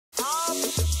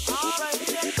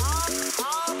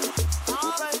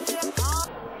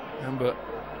remember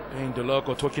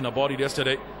Delurko talking about it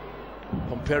yesterday,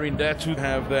 comparing that to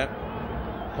have that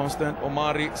constant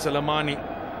Omari Selemani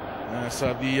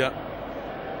Sabia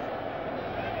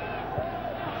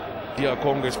DR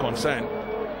Congo is concerned.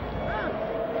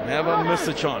 Never miss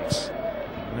a chance.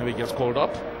 Now he gets called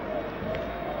up.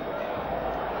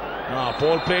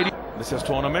 Ball played in. This is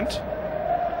tournament.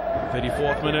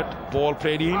 34th minute. Ball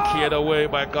played in. Cleared away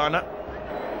by Ghana.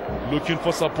 Looking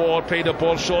for support. Played the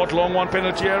ball short. Long one,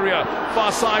 penalty area.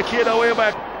 Far side. Cleared away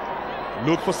by.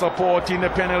 Look for support in the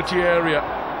penalty area.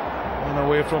 One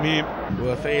away from him.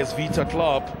 With AS Vita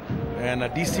Club. And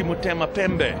DC Mutema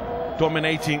Pembe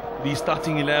dominating the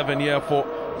starting 11 here for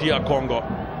DR Congo.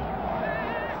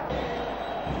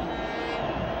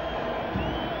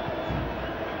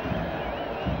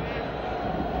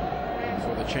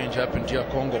 Change up in DR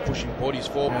Congo, pushing bodies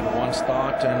forward. And one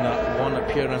start and one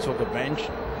appearance of the bench.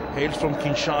 Hails from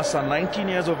Kinshasa, 19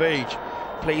 years of age.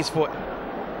 Plays for.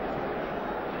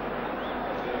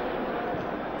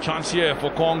 Chance here for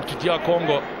DR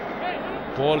Congo.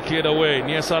 Ball cleared away,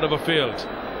 near side of a field.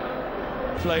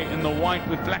 Play in the white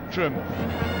with black trim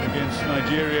against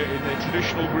Nigeria in their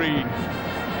traditional green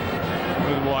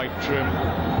with white trim.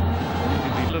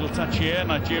 A little touch here,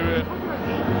 Nigeria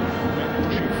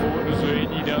pushing forward as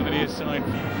Zoeni down the near side.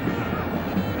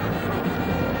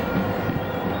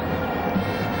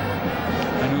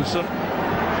 Ainooson,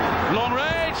 long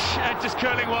range and just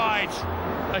curling wide.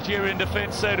 Nigerian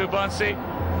defence, Seydou Bansi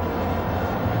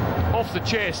off the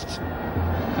chest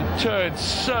and turns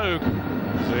so.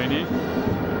 Zoeni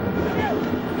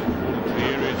into the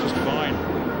area just fine.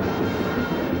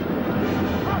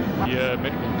 The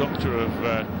medical doctor of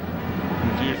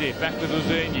Nigeria back with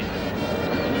Zoeni.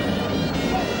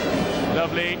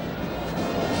 Lovely.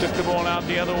 Took the ball out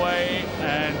the other way,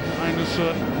 and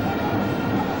Ainooson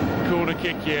corner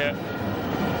kick here.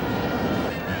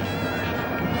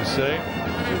 So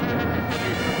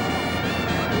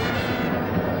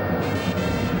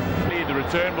the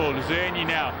return ball. Zoeni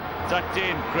now tucked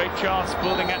in. Great chance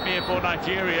building up here for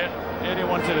Nigeria. Nearly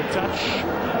wanted a touch.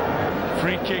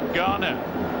 Free kick Ghana.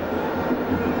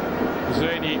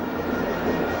 Zoeni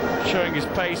showing his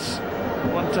pace.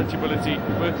 One touchability,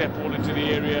 work that ball into the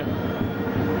area.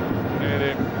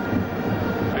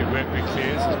 They weren't very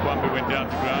clear as Kwame went down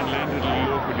to ground, landed a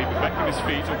little awkwardly, but back on his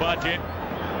feet. Obajin.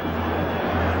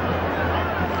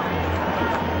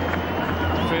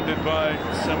 Defended by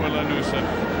Samuel Ainooson.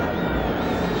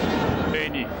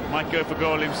 Beni might go for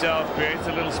goal himself, creates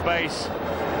a little space.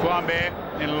 Kwame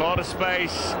in a lot of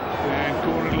space, and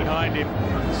corner behind him.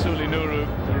 Sulinuru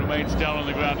remains down on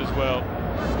the ground as well.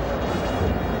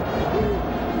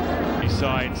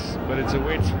 Sides, but it's a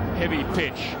wet, heavy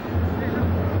pitch.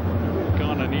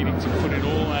 Ghana needing to put in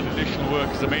all that additional work,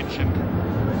 as I mentioned.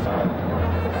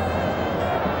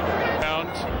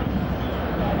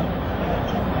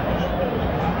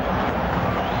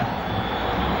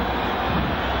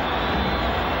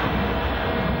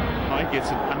 Mike gets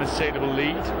an unassailable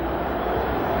lead.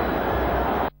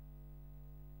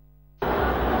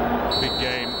 Big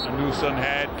game. Ainooson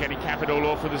had. Can he cap it all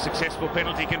off with a successful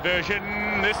penalty conversion?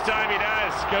 This time he does.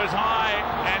 Goes high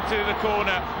and to the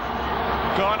corner.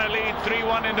 Ghana lead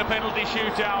 3-1 in the penalty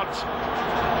shootout.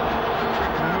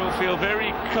 We'll feel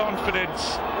very confident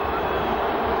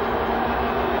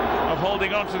of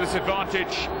holding on to this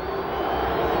advantage.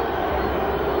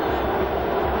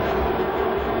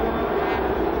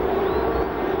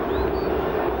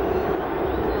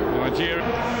 Nigeria.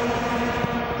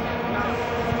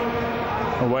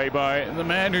 Away by the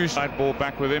man who's side ball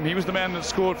back with him. He was the man that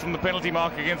scored from the penalty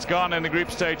mark against Ghana in the group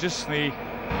stages. The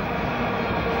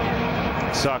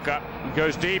Saka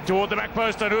goes deep toward the back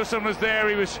post. Ainooson was there.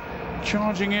 He was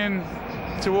charging in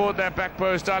toward that back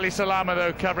post. Ali Salama,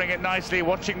 though, covering it nicely,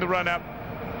 watching the run-up.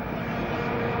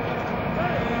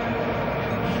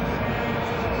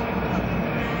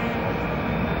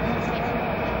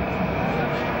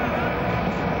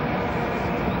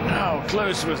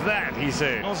 Close was that, he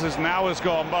said. As now has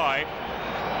gone by.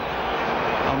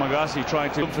 Almagasi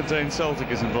trying to. Bloemfontein Celtic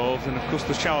is involved, and of course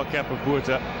the shower cap of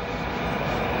Buerta,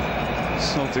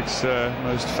 Celtic's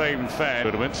most famed fan.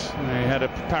 They had a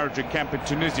preparatory camp in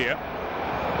Tunisia.